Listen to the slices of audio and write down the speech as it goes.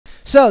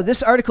So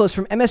this article is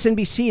from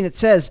MSNBC, and it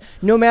says,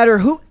 no matter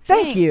who...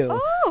 Thank you.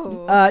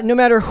 Oh. No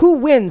matter who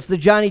wins the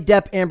Johnny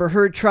Depp Amber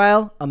Heard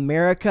trial,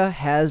 America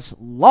has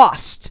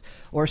lost.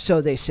 Or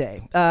so they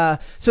say.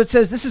 So it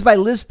says, this is by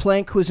Liz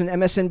Plank, who is an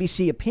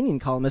MSNBC opinion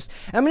columnist.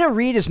 And I'm going to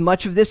read as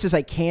much of this as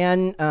I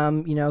can,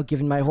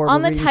 given my horrible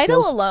On the reading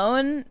title skills.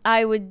 alone,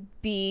 I would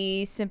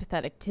be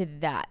sympathetic to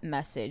that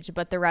message,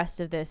 but the rest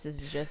of this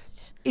is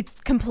just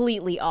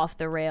completely off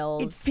the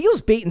rails. It feels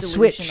bait and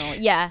switch.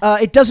 Yeah.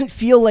 It doesn't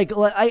feel like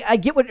I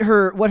get what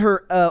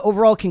her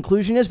overall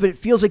conclusion is, but it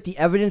feels like the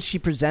evidence she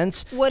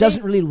presents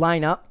doesn't really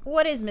line up.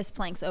 What is Miss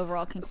Plank's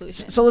overall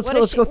conclusion? So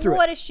let's go through it.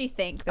 What does she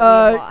think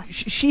that we lost?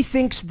 She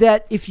thinks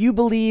that if you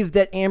believe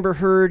that Amber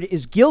Heard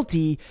is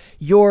guilty,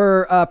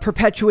 you're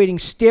perpetuating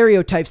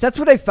stereotypes. That's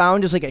what I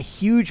found is like a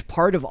huge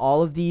part of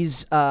all of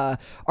these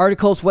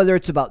articles, whether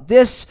it's about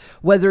this,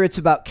 whether it's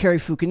about Cary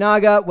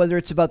Fukunaga, whether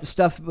it's about the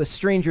stuff with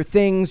Stranger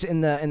Things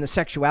and the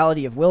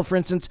sexuality of Will, for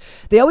instance.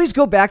 They always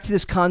go back to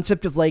this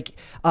concept of like,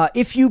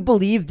 if you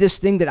believe this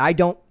thing that I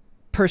don't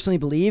personally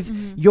believe,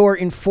 you're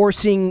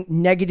enforcing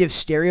negative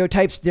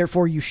stereotypes,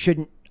 therefore you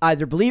shouldn't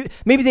either believe it.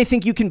 Maybe they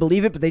think you can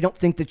believe it, but they don't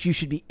think that you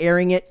should be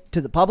airing it to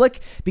the public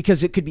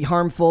because it could be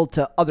harmful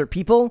to other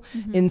people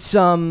in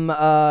some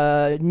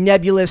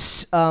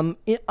nebulous,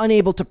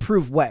 unable to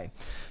prove way.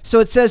 So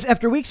it says,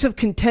 after weeks of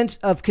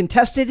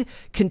contested,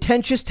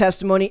 contentious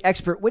testimony,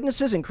 expert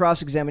witnesses, and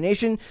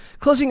cross-examination,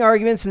 closing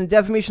arguments in the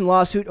defamation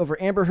lawsuit over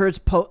Amber Heard's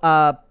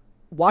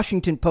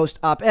Washington Post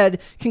op-ed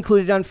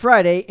concluded on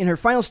Friday. In her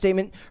final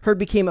statement, Heard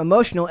became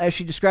emotional as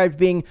she described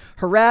being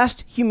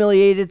harassed,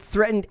 humiliated,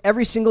 threatened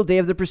every single day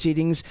of the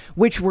proceedings,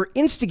 which were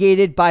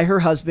instigated by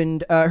her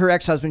husband, her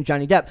ex-husband,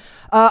 Johnny Depp.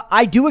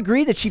 I do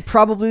agree that she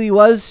probably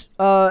was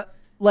harassed.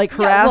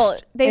 Yeah, well,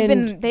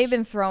 they've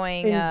been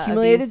throwing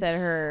abuse at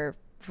her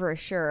for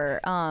sure.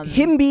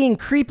 Him being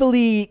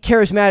creepily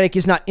charismatic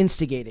is not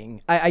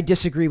instigating. I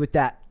disagree with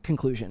that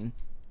conclusion.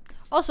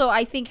 Also,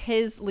 I think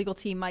his legal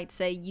team might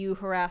say you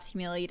harassed,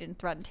 humiliated, and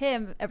threatened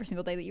him every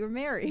single day that you were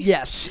married.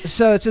 Yes.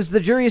 So it says the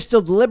jury is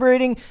still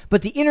deliberating,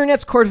 but the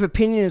internet's court of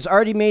opinion has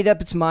already made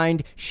up its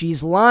mind.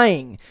 She's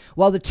lying.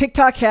 While the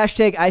TikTok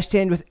hashtag I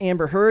Stand With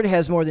Amber Heard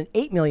has more than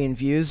 8 million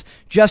views,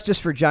 Justice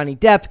for Johnny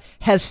Depp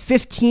has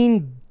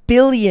 15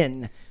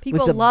 billion.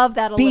 People love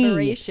that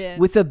alliteration.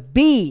 With a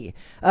B.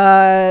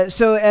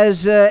 So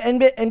as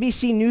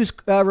NBC News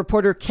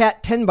reporter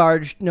Kat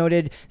Tenbarge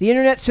noted, the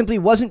internet simply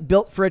wasn't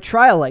built for a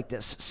trial like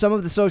this. Some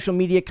of the social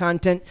media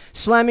content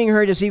slamming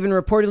her has even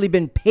reportedly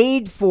been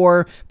paid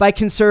for by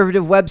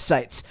conservative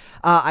websites.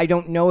 I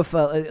don't know if,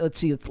 let's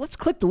see, let's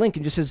click the link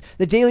and just says,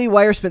 the Daily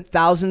Wire spent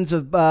thousands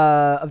of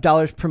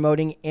dollars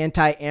promoting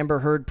anti-Amber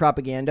Heard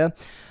propaganda.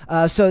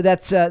 So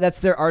that's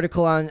their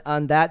article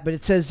on that. But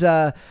it says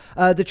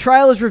the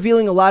trial is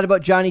revealing a lot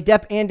about Johnny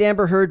Depp and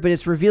Amber Heard, but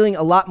it's revealing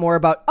a lot more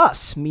about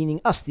us, meaning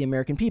us, the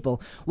American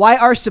people. Why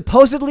our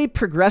supposedly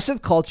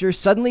progressive culture is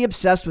suddenly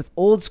obsessed with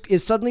old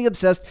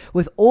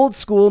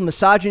school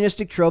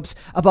misogynistic tropes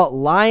about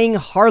lying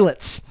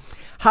harlots.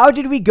 How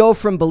did we go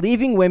from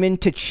believing women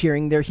to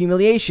cheering their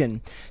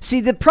humiliation? See,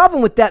 the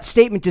problem with that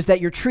statement is that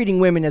you're treating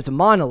women as a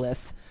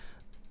monolith.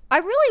 I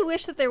really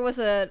wish that there was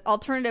an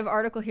alternative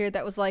article here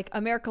that was like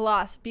America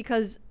lost,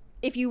 because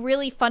if you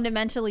really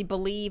fundamentally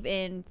believe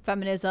in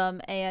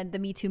feminism and the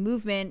Me Too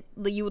movement,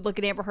 you would look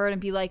at Amber Heard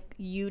and be like,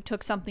 you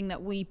took something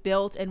that we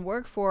built and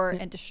worked for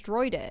and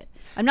destroyed it.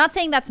 I'm not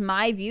saying that's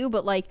my view,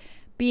 but like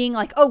being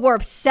like, oh, we're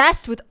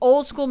obsessed with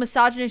old school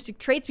misogynistic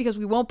traits because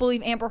we won't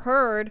believe Amber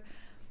Heard.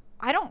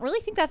 I don't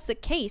really think that's the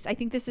case. I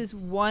think this is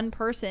one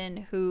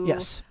person who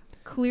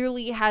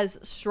clearly has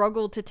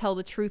struggled to tell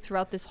the truth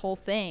throughout this whole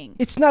thing.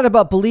 It's not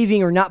about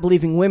believing or not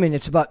believing women.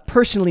 It's about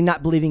personally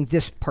not believing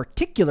this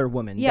particular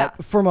woman. Yeah.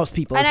 That, for most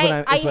people. And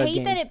I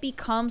hate that it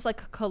becomes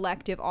like a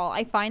collective all.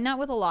 I find that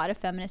with a lot of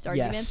feminist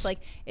arguments. Yes. Like,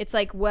 it's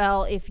like,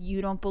 well, if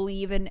you don't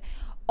believe in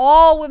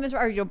all women's,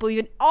 or you don't believe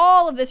in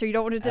all of this, or you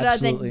don't want to,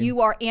 then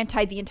you are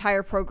anti the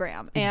entire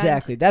program. And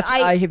exactly.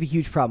 I have a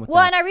huge problem with that.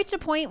 Well, and I reached a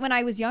point when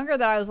I was younger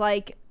that I was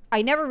like,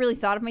 I never really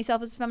thought of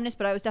myself as a feminist,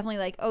 but I was definitely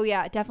like, oh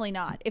yeah, definitely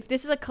not. If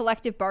this is a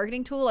collective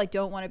bargaining tool, I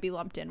don't want to be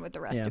lumped in with the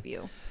rest of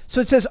you.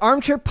 So it says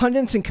armchair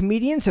pundits and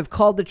comedians have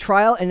called the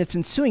trial and its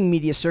ensuing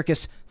media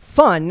circus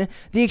fun.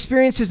 The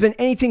experience has been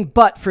anything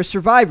but for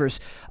survivors.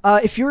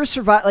 If you're a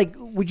survivor, like,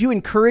 would you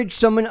encourage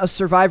someone, a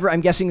survivor?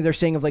 I'm guessing they're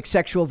saying of like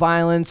sexual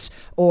violence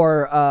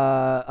or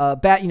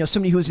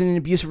somebody who's in an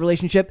abusive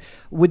relationship.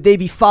 Would they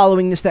be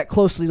following this that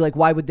closely? Like,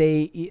 why would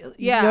they?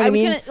 Yeah, I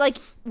was gonna like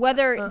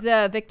whether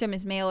the victim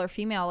is male or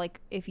female. Like,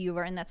 if you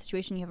are in that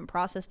situation, you haven't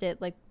processed it.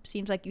 Like,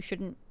 seems like you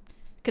shouldn't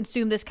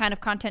consume this kind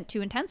of content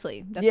too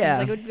intensely. That seems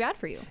like it would be bad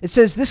for you. It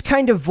says this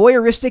kind of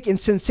voyeuristic and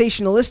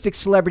sensationalistic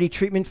celebrity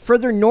treatment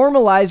further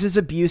normalizes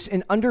abuse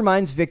and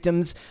undermines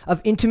victims of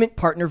intimate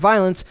partner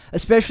violence,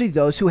 especially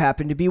those who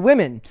happen to be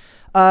women.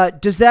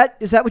 Is that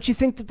what you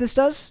think that this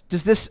does?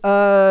 Does this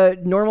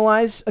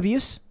normalize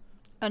abuse?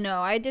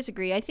 No, I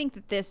disagree. I think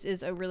that this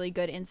is a really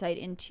good insight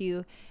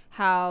into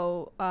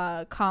how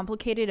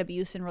complicated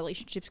abuse in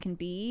relationships can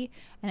be,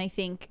 and I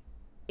think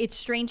it's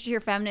strange to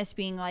hear feminists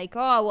being like,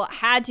 oh, well, it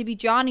had to be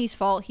Johnny's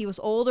fault. He was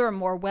older and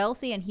more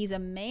wealthy, and he's a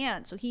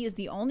man, so he is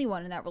the only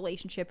one in that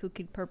relationship who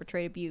could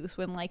perpetrate abuse.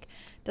 When, like,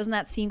 doesn't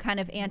that seem kind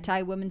of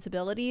anti-women's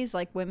abilities?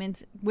 Like,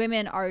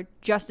 women are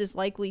just as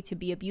likely to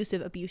be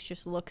abusive. Abuse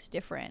just looks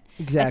different.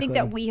 Exactly. I think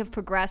that we have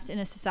progressed in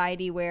a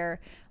society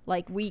where,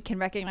 like, we can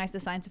recognize the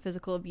signs of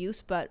physical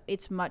abuse, but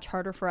it's much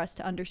harder for us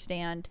to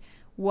understand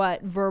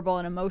what verbal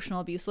and emotional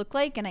abuse look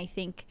like. And I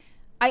think,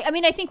 I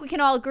mean, I think we can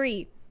all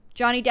agree,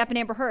 Johnny Depp and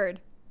Amber Heard,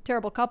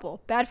 terrible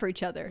couple, bad for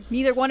each other.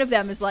 Neither one of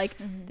them is like,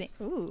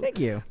 thank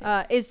you.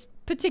 Is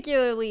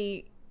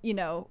particularly, you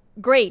know,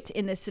 great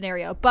in this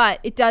scenario. But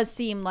it does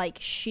seem like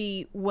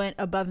she went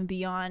above and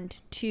beyond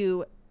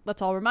to,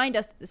 let's all remind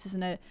us that this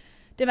isn't a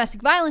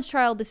domestic violence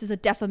trial, this is a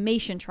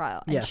defamation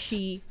trial. And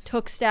she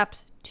took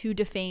steps to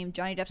defame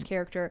Johnny Depp's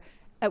character,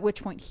 at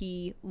which point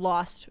he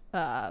lost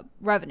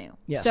revenue.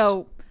 Yes.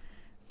 So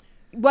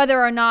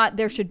whether or not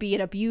there should be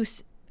an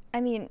abuse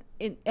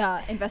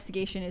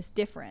investigation is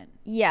different.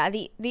 Yeah,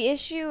 the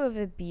issue of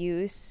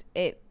abuse,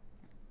 it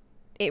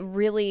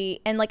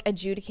really, and like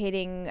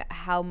adjudicating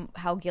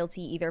how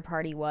guilty either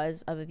party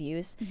was of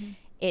abuse,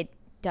 it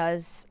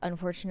does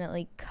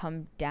unfortunately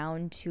come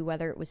down to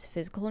whether it was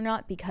physical or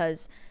not,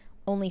 because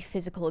only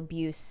physical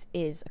abuse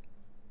is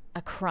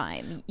a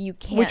crime. You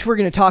can't, which we're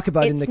going to talk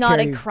about in the it's not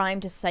a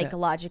crime to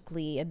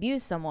psychologically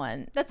abuse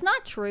someone. That's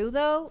not true,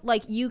 though.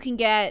 Like, you can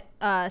get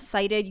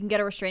cited, you can get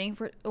a restraining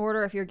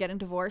order if you're getting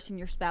divorced and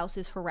your spouse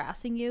is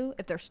harassing you,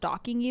 if they're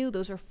stalking you.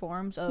 Those are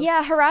forms of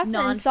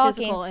harassment and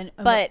stalking,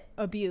 and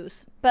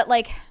abuse. But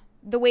like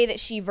the way that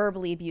she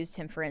verbally abused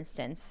him, for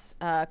instance,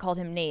 called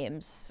him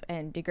names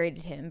and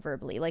degraded him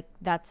verbally, like,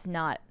 that's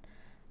not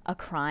a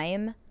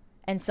crime.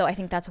 And so I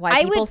think that's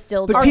why people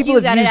still don't argue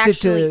that it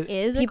actually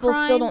is a crime. People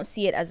still don't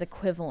see it as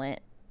equivalent.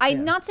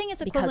 I'm not saying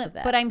it's equivalent,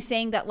 but I'm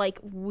saying that, like,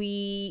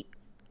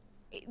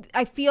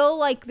 I feel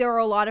like there are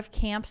a lot of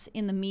camps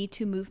in the Me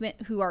Too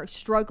movement who are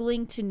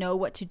struggling to know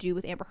what to do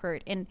with Amber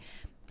Heard. And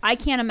I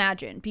can't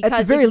imagine, because at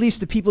the very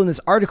least, the people in this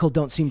article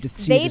don't seem to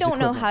see they don't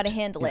know how to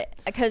handle it,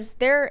 because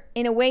they're,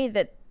 in a way,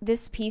 that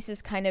this piece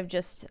is kind of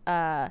just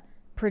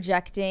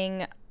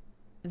projecting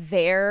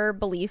their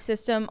belief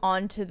system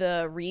onto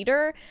the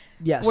reader.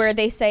 Yes. Where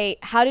they say,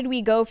 how did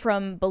we go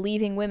from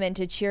believing women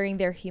to cheering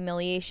their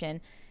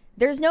humiliation?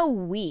 There's no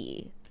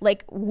we.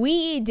 Like,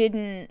 we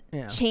didn't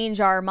change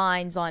our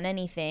minds on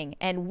anything,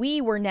 and we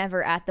were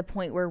never at the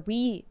point where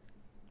we,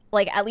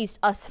 like, at least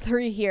us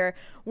three here,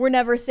 we're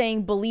never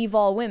saying believe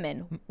all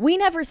women. We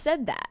never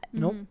said that.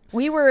 Nope.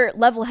 We were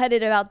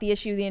level-headed about the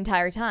issue the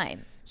entire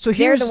time. So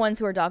they're the ones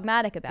who are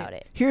dogmatic about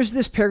it. Here's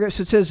this paragraph.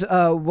 So it says,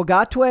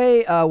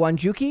 Wagatwe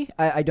Wanjuki.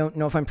 I don't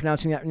know if I'm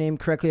pronouncing that name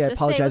correctly. I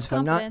apologize if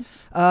I'm not.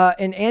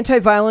 An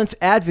anti-violence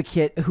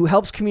advocate who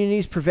helps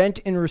communities prevent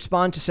and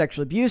respond to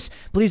sexual abuse,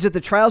 believes that the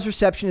trial's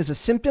reception is a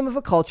symptom of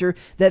a culture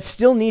that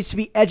still needs to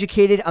be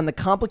educated on the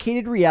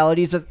complicated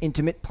realities of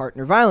intimate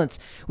partner violence.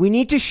 We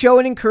need to show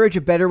and encourage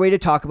a better way to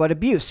talk about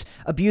abuse,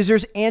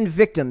 abusers, and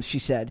victims, she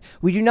said.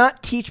 We do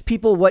not teach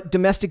people what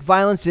domestic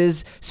violence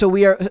is, so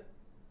we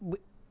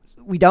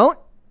don't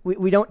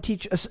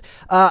teach us.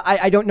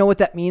 I don't know what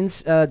that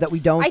means, that we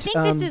don't. I think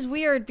this is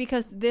weird,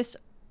 because this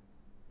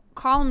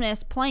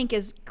columnist, Plank,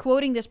 is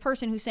quoting this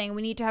person who's saying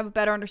we need to have a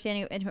better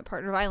understanding of intimate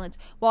partner violence,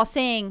 while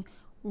saying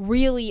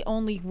really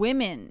only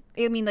women.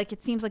 I mean, like,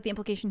 it seems like the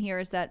implication here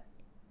is that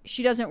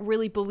she doesn't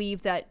really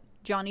believe that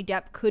Johnny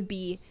Depp could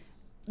be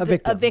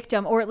a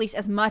victim, or at least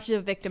as much of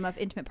a victim of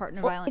intimate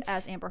partner violence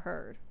as Amber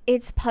Heard.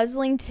 It's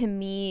puzzling to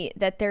me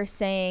that they're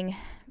saying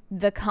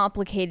the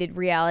complicated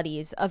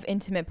realities of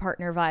intimate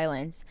partner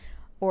violence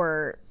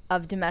or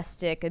of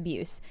domestic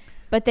abuse.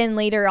 But then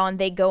later on,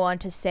 they go on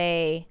to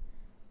say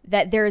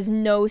that there is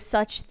no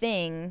such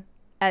thing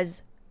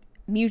as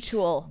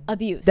mutual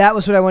abuse. That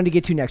was what I wanted to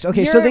get to next.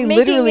 Okay, You're so they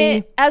making literally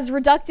it as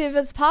reductive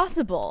as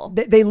possible.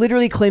 They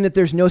literally claim that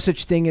there's no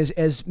such thing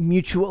as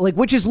mutual, like,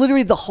 which is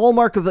literally the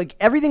hallmark of, like,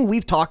 everything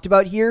we've talked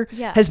about here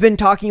has been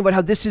talking about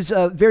how this is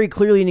very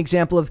clearly an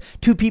example of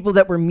two people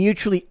that were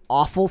mutually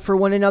awful for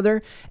one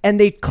another, and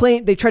they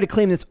try to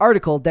claim in this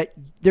article that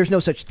there's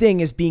no such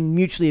thing as being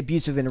mutually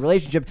abusive in a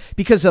relationship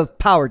because of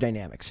power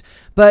dynamics.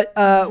 But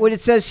what it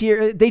says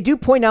here, they do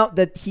point out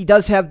that he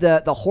does have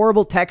the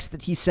horrible text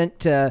that he sent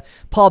to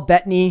Paul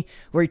Bettany,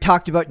 where he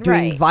talked about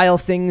doing vile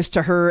things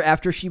to her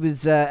after she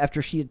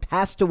had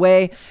passed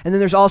away. And then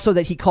there's also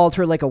that he called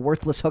her like a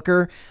worthless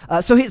hooker.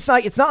 So it's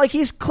not like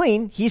he's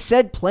clean. He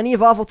said plenty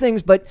of awful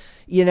things, but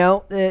you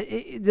know,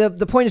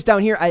 the point is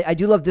down here. I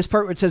do love this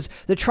part where it says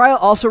the trial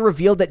also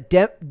revealed that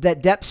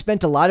Depp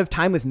spent a lot of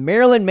time with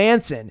Marilyn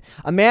Manson,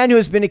 a man who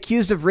has been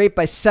accused of rape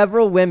by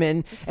several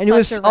women and who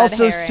is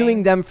also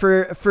suing them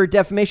for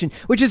defamation,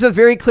 which is a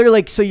very clear,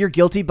 like, so you're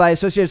guilty by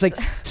association. It's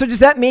like, so does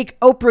that make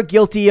Oprah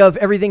guilty of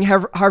everything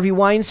Harvey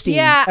Weinstein?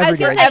 Yeah, I was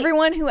gonna say,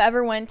 everyone who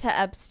ever went to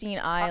Epstein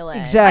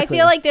Island. Exactly. I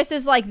feel like this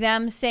is like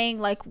them saying,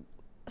 like,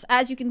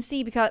 as you can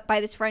see, because by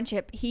this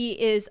friendship, he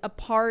is a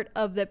part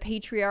of the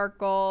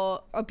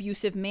patriarchal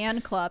abusive man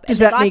club, and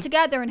they got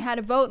together and had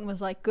a vote and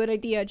was like, good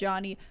idea,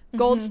 Johnny,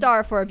 gold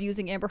star for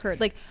abusing Amber Heard.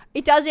 Like,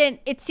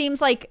 it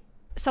seems like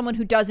someone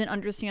who doesn't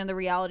understand the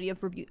reality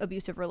of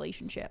abusive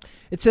relationships.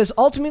 It says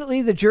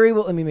ultimately the jury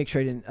will. Let me make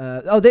sure I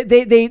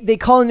didn't. They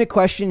call into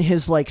question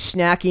his like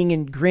snacking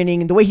and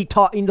grinning and the way he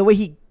taught, the way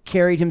he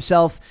carried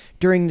himself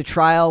during the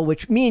trial,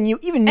 which me and you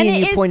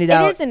pointed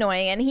out. It is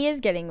annoying, and he is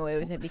getting away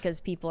with it because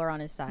people are on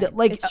his side.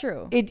 Like, it's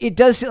true. It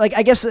does. Like,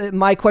 I guess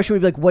my question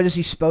would be like, what is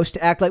he supposed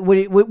to act like?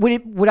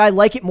 Would I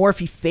like it more if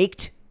he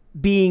faked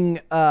being?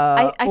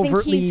 I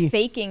think he's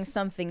faking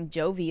something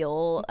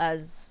jovial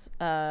as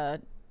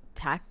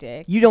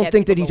tactic. You don't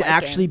think that he's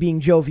actually being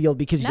jovial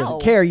because he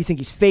doesn't care. You think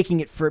he's faking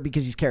it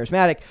because he's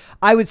charismatic.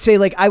 I would say,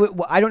 like, I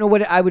don't know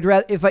what I would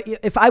rather,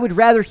 if I would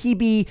rather he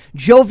be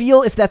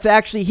jovial, if that's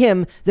actually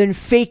him, than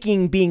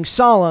faking being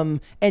solemn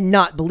and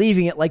not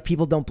believing it, like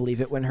people don't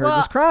believe it when Heard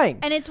was crying.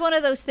 And it's one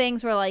of those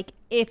things where, like,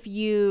 if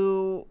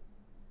you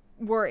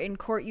were in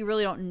court, you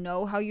really don't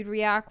know how you'd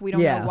react. We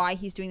don't know why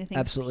he's doing the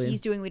things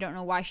he's doing. We don't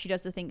know why she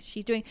does the things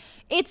she's doing.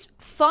 It's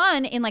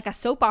fun in like a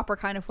soap opera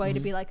kind of way to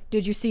be like,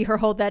 did you see her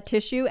hold that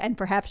tissue? And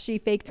perhaps she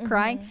faked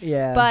crying.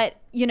 Yeah. But,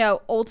 you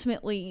know,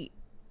 ultimately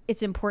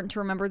it's important to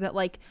remember that,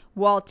 like,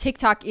 while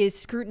TikTok is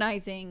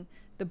scrutinizing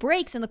the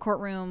breaks in the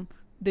courtroom,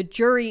 the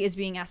jury is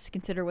being asked to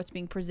consider what's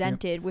being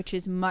presented, which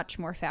is much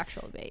more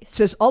factual based. It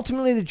says,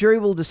 ultimately, the jury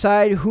will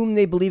decide whom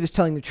they believe is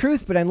telling the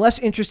truth, but I'm less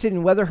interested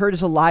in whether Heard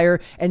is a liar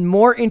and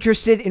more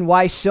interested in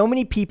why so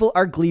many people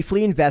are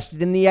gleefully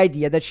invested in the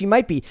idea that she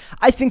might be.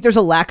 I think there's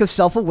a lack of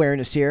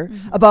self-awareness here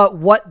about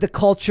what the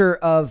culture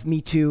of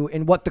Me Too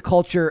and what the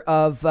culture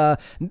of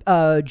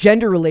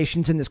gender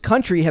relations in this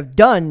country have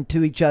done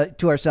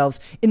to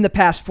ourselves in the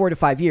past 4 to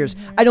 5 years.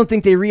 I don't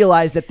think they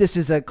realize that this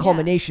is a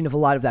culmination of a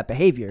lot of that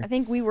behavior. I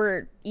think we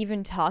were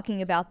even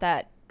talking about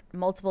that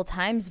multiple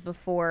times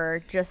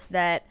before, just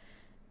that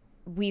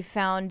we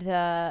found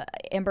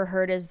Amber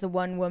Heard as the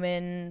one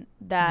woman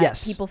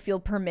that people feel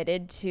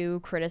permitted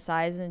to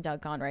criticize and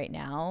dunk on right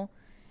now,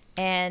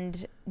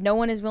 and no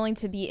one is willing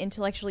to be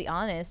intellectually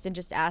honest and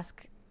just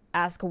ask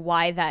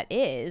why that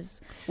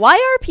is. Why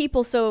are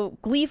people so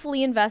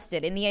gleefully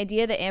invested in the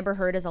idea that Amber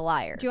Heard is a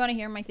liar? Do you want to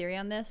hear my theory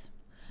on this?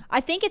 I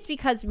think it's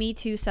because Me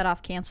Too set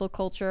off cancel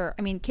culture.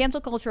 I mean,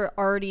 cancel culture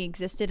already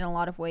existed in a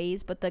lot of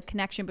ways, but the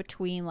connection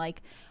between,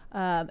 like,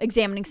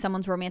 examining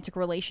someone's romantic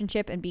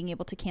relationship and being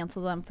able to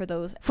cancel them for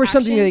those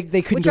something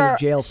they couldn't go to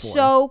jail for,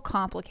 so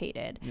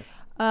complicated.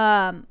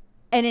 And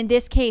in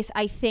this case,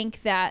 I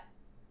think that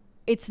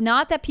it's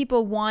not that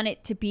people want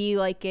it to be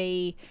like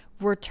a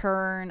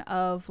return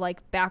of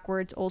like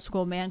backwards old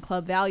school man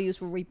club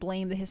values where we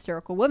blame the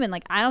hysterical women.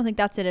 Like, I don't think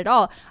that's it at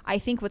all. I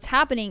think what's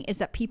happening is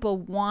that people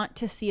want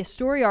to see a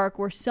story arc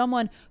where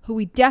someone who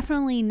we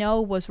definitely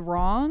know was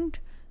wronged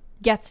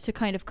gets to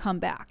kind of come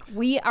back.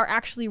 We are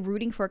actually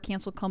rooting for a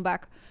cancel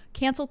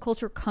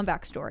culture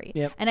comeback story.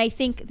 And I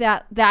think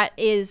that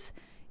is,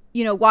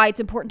 you know, why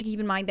it's important to keep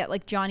in mind that,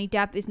 like, Johnny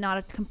Depp is not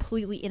a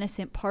completely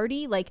innocent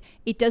party. Like,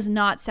 it does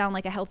not sound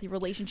like a healthy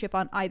relationship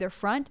on either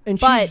front,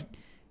 but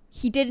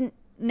he didn't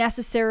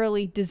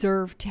necessarily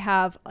deserve to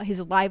have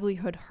his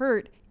livelihood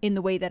hurt in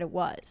the way that it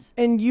was.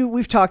 And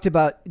we've talked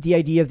about the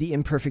idea of the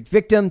imperfect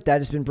victim.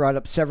 That has been brought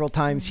up several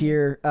times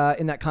here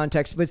in that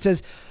context. But it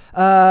says,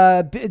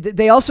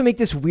 they also make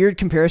this weird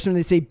comparison.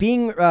 They say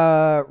being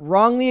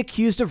wrongly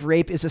accused of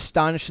rape is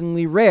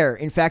astonishingly rare.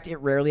 In fact, it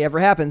rarely ever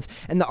happens.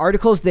 And the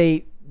articles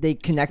they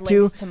connect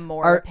to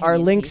are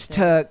links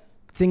to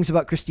things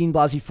about Christine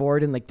Blasey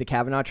Ford and like the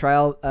Kavanaugh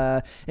trial.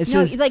 It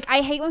says, like, I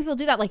hate when people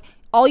do that. Like,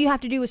 all you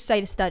have to do is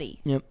cite a study.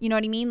 You know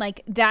what I mean?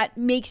 Like, that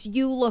makes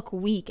you look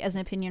weak as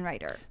an opinion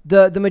writer.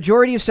 The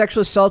majority of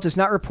sexual assault is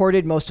not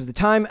reported most of the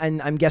time,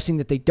 and I'm guessing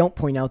that they don't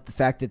point out the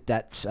fact that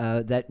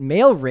that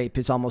male rape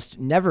is almost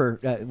never.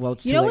 Well,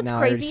 it's you know what's now.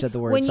 Crazy? I already said the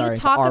word. When Sorry, you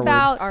talk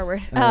about R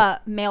word.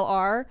 Male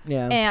R,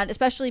 and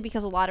especially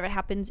because a lot of it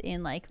happens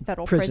in like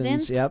federal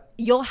prisons.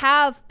 You'll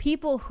have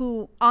people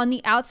who on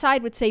the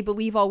outside would say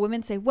believe all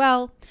women, say,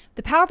 well,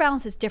 the power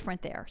balance is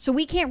different there, so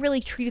we can't really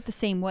treat it the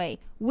same way.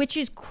 Which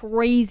is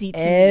crazy to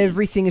me.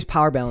 Everything is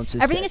power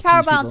balances. Everything is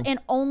power balance, and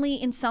only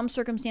in some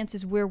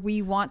circumstances where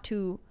we want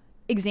to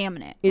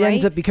examine it. It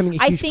ends up becoming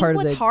a huge part of the...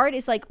 I think what's hard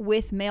is, like,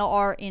 with male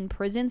R in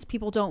prisons,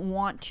 people don't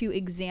want to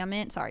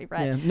examine... Sorry,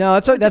 Brett. Yeah. No,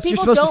 that's you're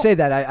supposed to say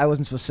that. I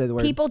wasn't supposed to say the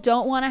word. People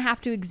don't want to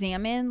have to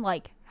examine,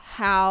 like,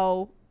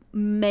 how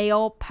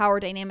male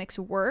power dynamics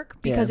work,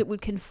 because it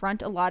would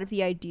confront a lot of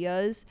the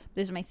ideas,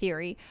 this is my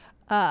theory,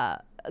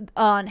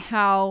 on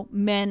how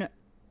men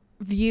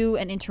view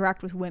and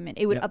interact with women.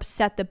 It would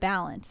upset the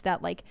balance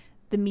that, like,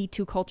 the Me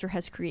Too culture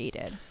has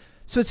created.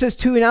 So it says,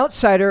 to an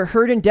outsider,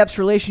 Heard and Depp's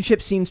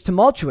relationship seems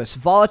tumultuous,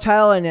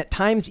 volatile, and at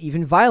times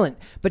even violent.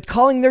 But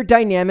calling their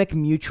dynamic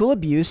mutual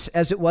abuse,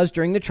 as it was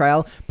during the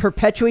trial,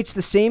 perpetuates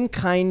the same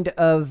kind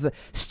of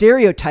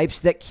stereotypes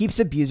that keeps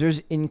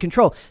abusers in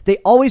control. They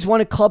always want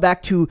to call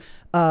back to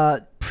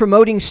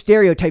promoting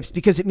stereotypes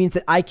because it means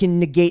that I can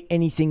negate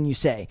anything you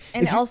say.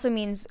 And it also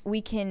means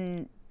we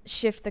can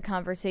shift the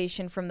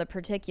conversation from the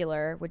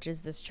particular, which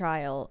is this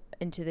trial,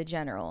 into the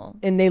general.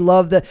 And they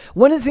love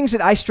one of the things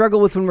that I struggle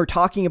with when we're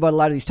talking about a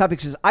lot of these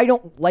topics is I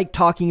don't like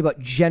talking about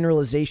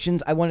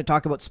generalizations. I want to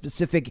talk about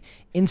specific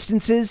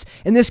instances.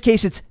 In this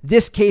case, it's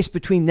this case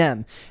between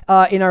them.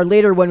 In our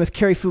later one with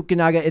Kerry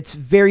Fukunaga, it's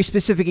very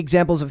specific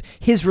examples of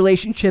his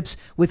relationships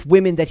with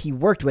women that he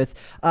worked with.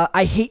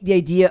 I hate the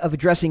idea of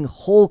addressing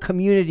whole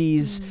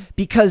communities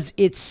because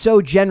it's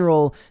so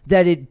general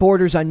that it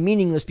borders on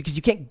meaningless because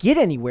you can't get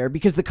anywhere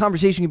because the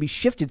conversation can be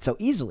shifted so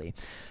easily.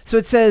 So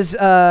it says...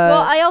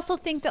 well, I also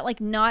think that, like,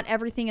 not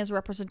everything is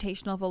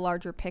representational of a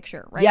larger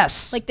picture, right?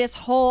 Yes. Like, this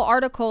whole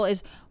article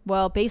is,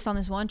 well, based on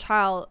this one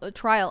trial,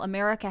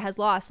 America has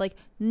lost. Like,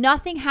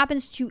 nothing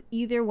happens to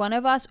either one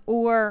of us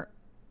or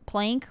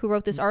Plank, who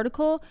wrote this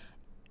article,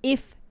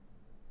 if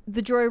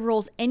the jury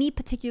rules any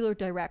particular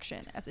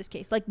direction of this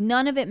case. Like,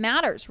 none of it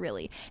matters,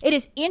 really. It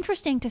is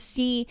interesting to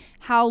see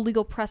how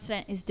legal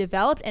precedent is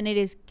developed, and it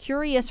is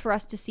curious for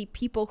us to see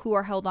people who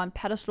are held on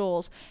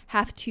pedestals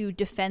have to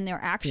defend their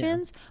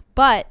actions.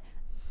 But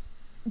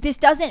this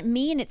doesn't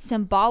mean it's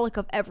symbolic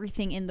of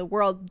everything in the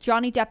world.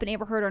 Johnny Depp and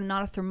Amber Heard are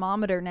not a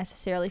thermometer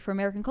necessarily for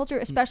American culture,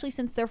 especially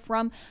since they're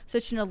from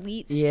such an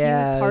elite, skewed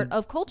part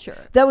of culture.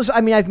 That was,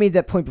 I mean, I've made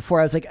that point before.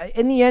 I was like,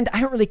 in the end,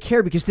 I don't really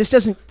care because this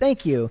doesn't,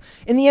 thank you.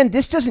 In the end,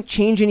 this doesn't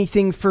change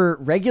anything for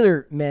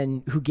regular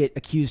men who get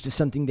accused of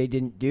something they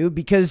didn't do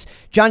because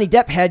Johnny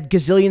Depp had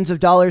gazillions of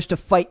dollars to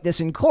fight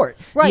this in court.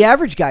 Right. The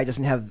average guy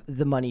doesn't have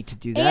the money to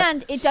do that.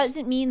 And it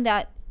doesn't mean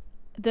that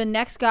the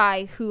next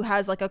guy who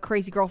has like a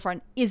crazy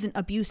girlfriend isn't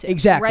abusive.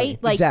 Exactly.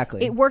 Right? Like,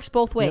 exactly. It works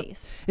both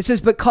ways. Yep. It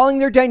says, but calling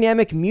their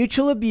dynamic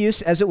mutual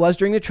abuse, as it was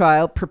during the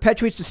trial,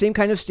 perpetuates the same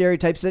kind of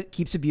stereotypes that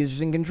keeps abusers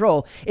in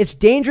control. It's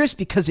dangerous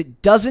because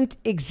it doesn't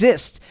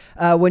exist,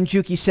 when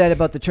Juki said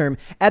about the term.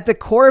 At the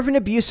core of an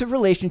abusive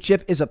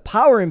relationship is a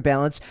power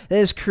imbalance that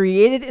is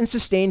created and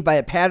sustained by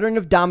a pattern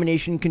of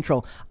domination and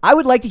control. I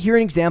would like to hear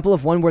an example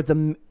of one where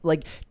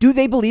do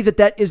they believe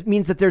that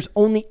means that there's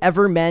only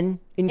ever men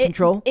in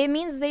control? It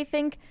means they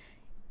think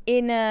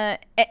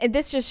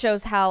this just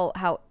shows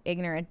how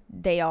ignorant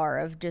they are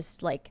of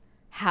just like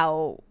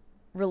how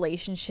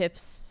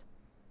relationships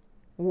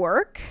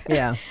work.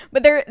 Yeah.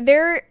 But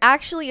they're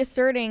actually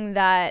asserting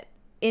that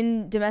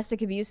in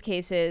domestic abuse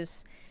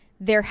cases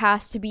there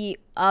has to be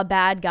a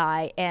bad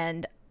guy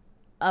and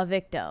a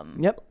victim.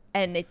 Yep.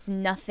 And it's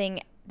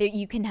nothing that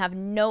you can have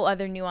no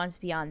other nuance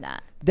beyond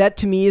that. That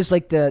to me is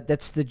like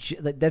that's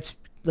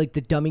like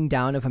the dumbing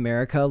down of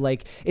America.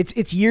 Like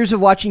it's years of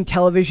watching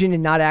television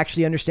and not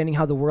actually understanding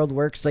how the world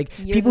works. Like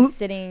years people of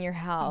sitting in your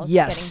house,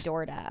 yes, getting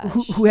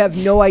DoorDash, who have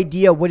no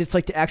idea what it's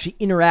like to actually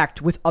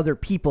interact with other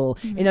people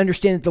and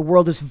understand that the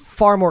world is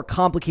far more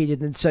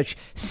complicated than such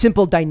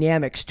simple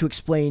dynamics to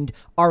explain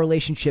our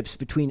relationships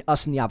between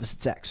us and the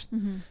opposite sex.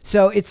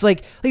 So it's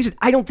like I said,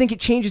 I don't think it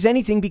changes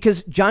anything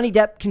because Johnny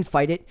Depp can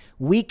fight it.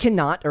 We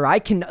cannot, or I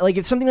can. Like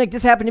if something like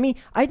this happened to me,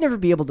 I'd never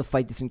be able to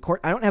fight this in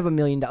court. I don't have $10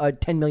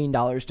 million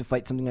to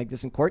fight something like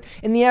this in court,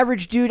 and the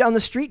average dude on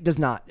the street does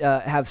not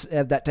have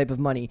that type of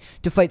money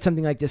to fight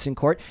something like this in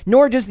court.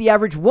 Nor does the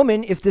average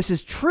woman, if this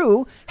is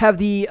true, have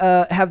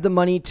the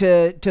money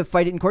to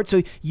fight it in court.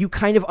 So you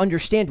kind of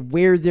understand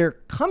where they're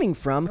coming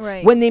from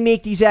when they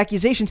make these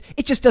accusations.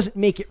 It just doesn't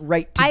make it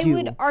right to do. I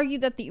would argue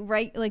that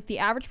the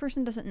average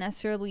person doesn't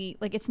necessarily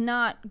it's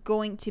not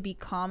going to be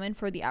common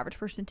for the average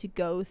person to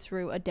go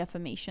through a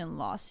defamation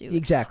lawsuit.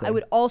 Exactly. I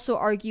would also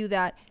argue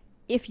that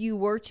if you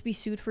were to be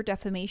sued for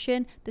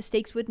defamation, the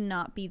stakes would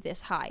not be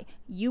this high.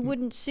 You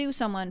wouldn't sue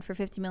someone for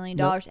 $50 million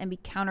and be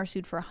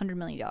countersued for $100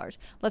 million.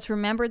 Let's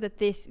remember that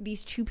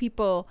these two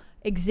people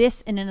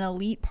exist in an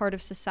elite part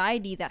of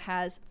society that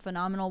has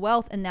phenomenal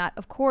wealth, and that,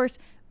 of course,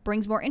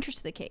 brings more interest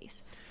to the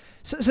case.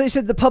 So they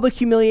said the public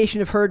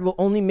humiliation of Heard will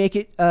only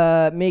make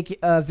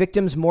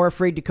victims more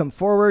afraid to come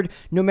forward.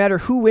 No matter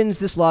who wins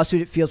this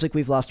lawsuit, it feels like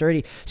we've lost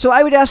already. So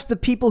I would ask the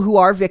people who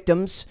are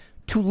victims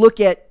to look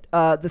at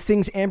the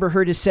things Amber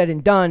Heard has said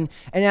and done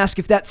and ask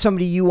if that's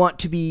somebody you want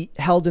to be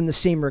held in the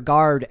same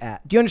regard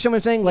at. Do you understand what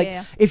I'm saying?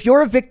 Like, if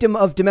you're a victim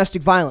of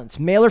domestic violence,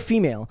 male or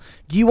female,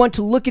 do you want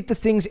to look at the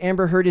things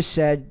Amber Heard has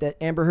said, that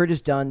Amber Heard has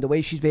done, the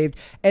way she's behaved,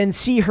 and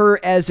see her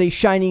as a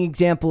shining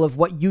example of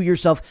what you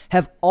yourself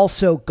have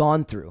also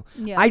gone through?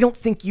 I don't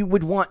think you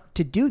would want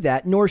to do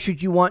that, nor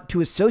should you want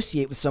to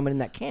associate with someone in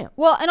that camp.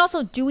 Well, and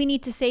also, do we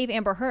need to save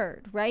Amber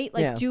Heard, right?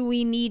 Like, do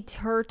we need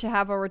her to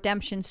have a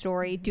redemption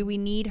story? Do we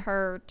need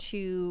her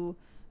to,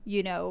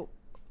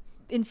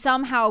 and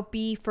somehow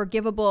be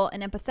forgivable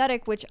and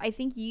empathetic, which I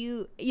think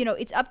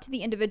it's up to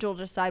the individual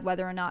to decide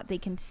whether or not they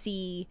can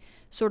see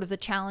sort of the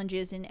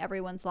challenges in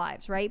everyone's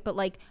lives, right? But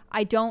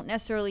I don't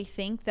necessarily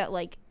think that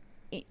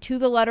to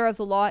the letter of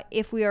the law,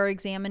 if we are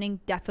examining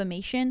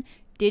defamation,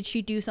 did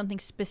she do something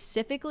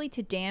specifically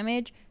to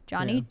damage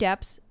Johnny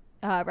Depp's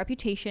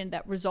reputation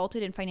that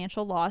resulted in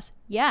financial loss?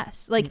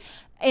 Yes.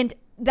 And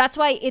that's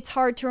why it's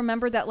hard to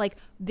remember that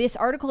this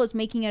article is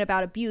making it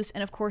about abuse,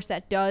 and of course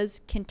that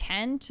does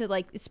contend to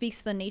it speaks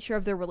to the nature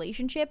of their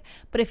relationship.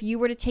 But if you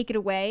were to take it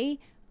away,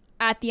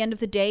 at the end of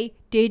the day,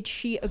 did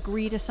she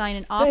agree to sign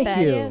an op-ed?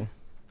 Thank you.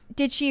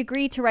 did she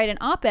agree to write an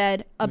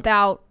op-ed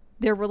about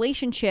their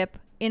relationship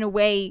in a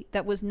way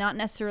that was not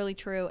necessarily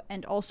true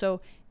and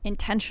also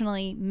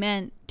intentionally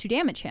meant to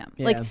damage him?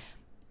 Yeah. Like,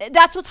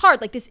 that's what's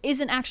hard. Like, this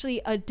isn't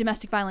actually a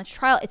domestic violence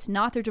trial. It's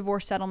not their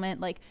divorce settlement.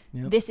 Like,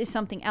 this is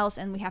something else,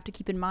 and we have to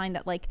keep in mind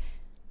that, like,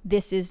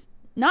 this is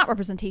not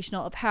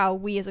representational of how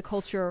we as a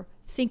culture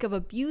think of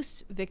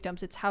abuse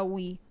victims. It's how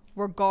we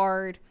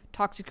regard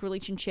toxic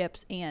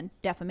relationships and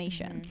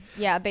defamation.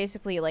 Yeah,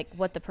 basically, like,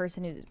 what the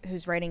person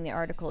who's writing the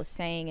article is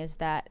saying is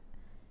that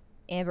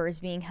Amber is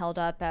being held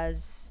up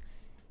as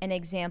an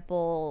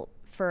example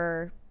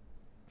for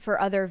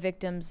other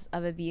victims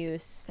of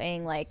abuse,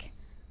 saying, like,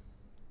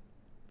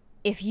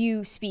 if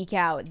you speak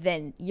out,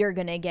 then you're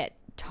gonna get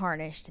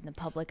tarnished in the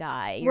public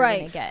eye. You're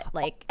gonna get,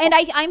 like... And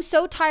I'm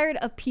so tired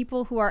of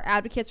people who are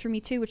advocates for Me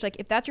Too, which, like,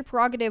 if that's your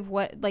prerogative,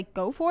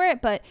 go for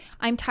it. But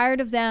I'm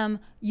tired of them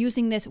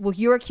using this, well,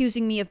 you're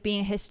accusing me of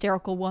being a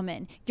hysterical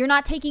woman. You're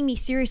not taking me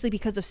seriously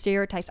because of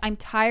stereotypes. I'm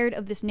tired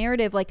of this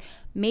narrative. Like,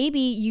 maybe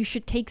you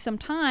should take some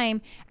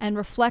time and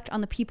reflect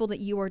on the people that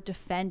you are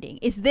defending.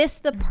 Is this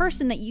the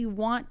person that you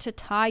want to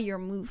tie your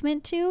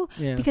movement to?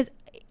 Yeah. Because...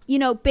 you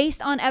know,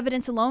 based on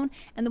evidence alone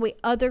and the way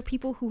other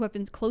people who have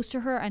been close to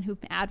her and who've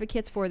been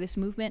advocates for this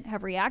movement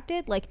have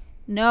reacted, like,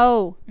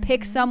 no,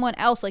 pick someone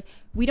else. Like,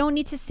 we don't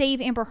need to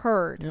save Amber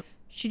Heard. Yep.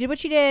 She did what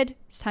she did.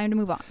 It's time to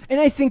move on. And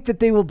I think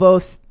that they will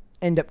both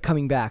end up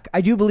coming back.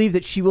 I do believe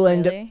that she will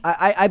end up...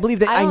 I believe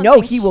that... I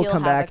know he will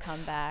come back.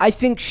 I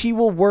think she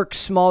will work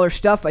smaller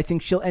stuff. I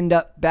think she'll end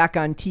up back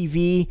on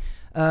TV.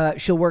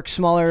 She'll work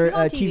smaller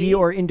TV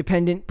or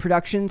independent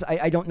productions.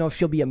 I don't know if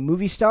she'll be a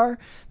movie star,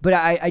 but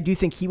I do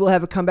think he will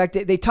have a comeback.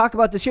 They talk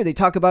about this here. They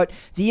talk about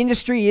the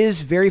industry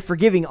is very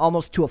forgiving,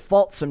 almost to a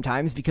fault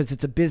sometimes, because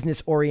it's a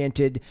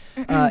business-oriented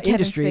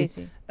industry.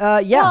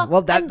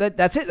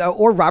 That's it.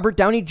 Or Robert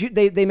Downey.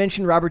 They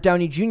mentioned Robert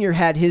Downey Jr.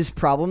 had his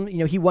problem. You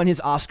know, he won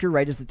his Oscar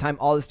right as the time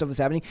all this stuff was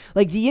happening.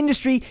 Like, the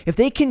industry, if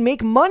they can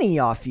make money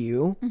off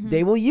you,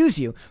 they will use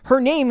you.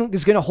 Her name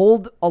is going to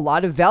hold a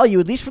lot of value,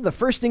 at least for the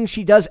first thing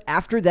she does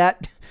after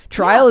that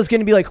trial is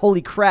going to be like,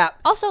 holy crap.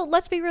 Also,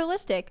 let's be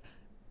realistic.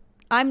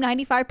 I'm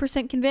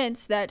 95%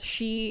 convinced that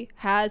she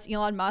has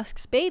Elon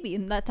Musk's baby,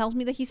 and that tells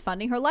me that he's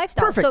funding her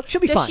lifestyle. Perfect. So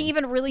she'll be does fine. she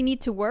even really need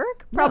to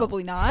work?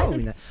 Probably not.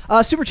 Probably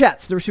not. Super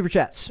chats. There were super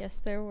chats.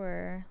 Yes, there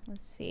were.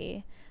 Let's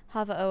see.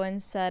 Hava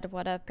Owens said,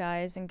 "What up,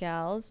 guys and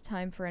gals?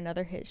 Time for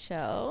another hit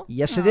show."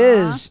 Yes, it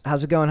is.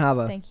 How's it going,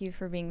 Hava? Thank you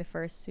for being the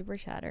first super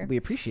chatter. We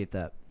appreciate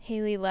that.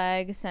 Haley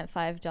Leg sent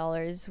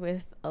 $5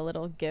 with a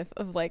little gif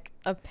of, like,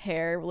 a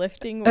pair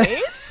lifting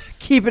weights.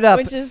 Keep it up.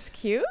 Which is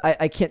cute.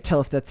 I can't tell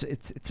if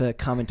it's a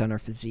comment on our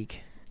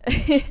physique.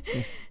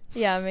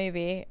 Yeah,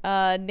 maybe.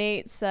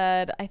 Nate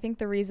said, "I think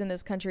the reason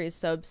this country is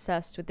so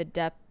obsessed with the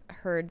Depp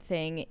Heard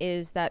thing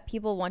is that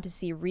people want to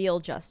see real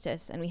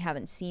justice, and we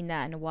haven't seen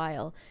that in a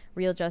while.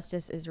 Real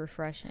justice is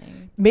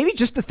refreshing." Maybe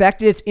just the fact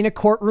that it's in a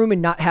courtroom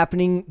and not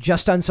happening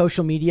just on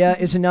social media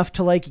is enough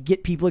to, like,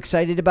 get people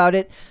excited about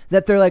it.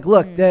 That they're like,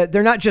 look,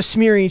 they're not just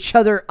smearing each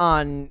other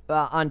on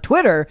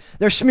Twitter;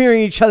 they're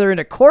smearing each other in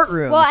a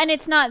courtroom. Well, and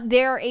it's not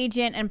their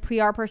agent and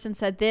PR person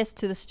said this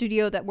to the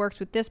studio that works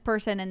with this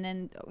person, and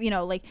then, you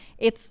know, like,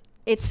 it's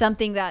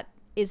something that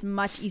is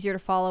much easier to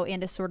follow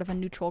and is sort of a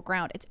neutral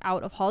ground. It's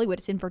out of Hollywood.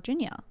 It's in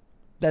Virginia.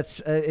 That's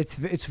it's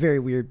very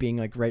weird being,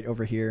 like, right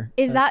over here.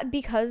 Is that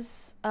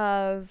because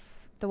of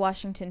the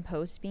Washington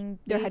Post being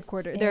their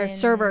headquarters? Their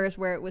servers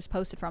where it was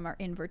posted from are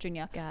in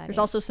Virginia. There's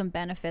also some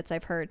benefits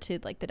I've heard to,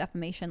 like, the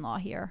defamation law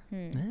here.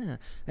 Yeah.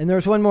 And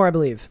there's one more, I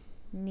believe.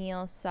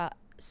 Neil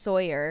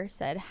Sawyer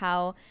said,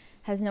 "How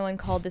has no one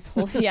called this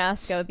whole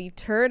fiasco the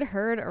turd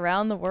heard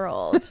around the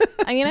world?"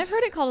 I mean, I've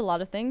heard it called a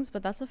lot of things,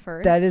 but that's a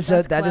first. That is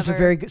a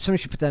very good.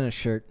 Somebody should put that on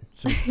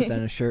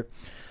a shirt.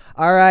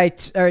 All right.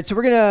 So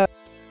we're gonna.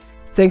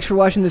 Thanks for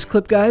watching this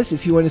clip, guys.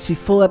 If you want to see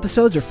full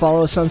episodes or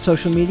follow us on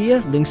social media,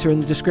 links are in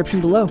the description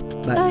below.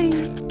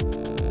 Bye.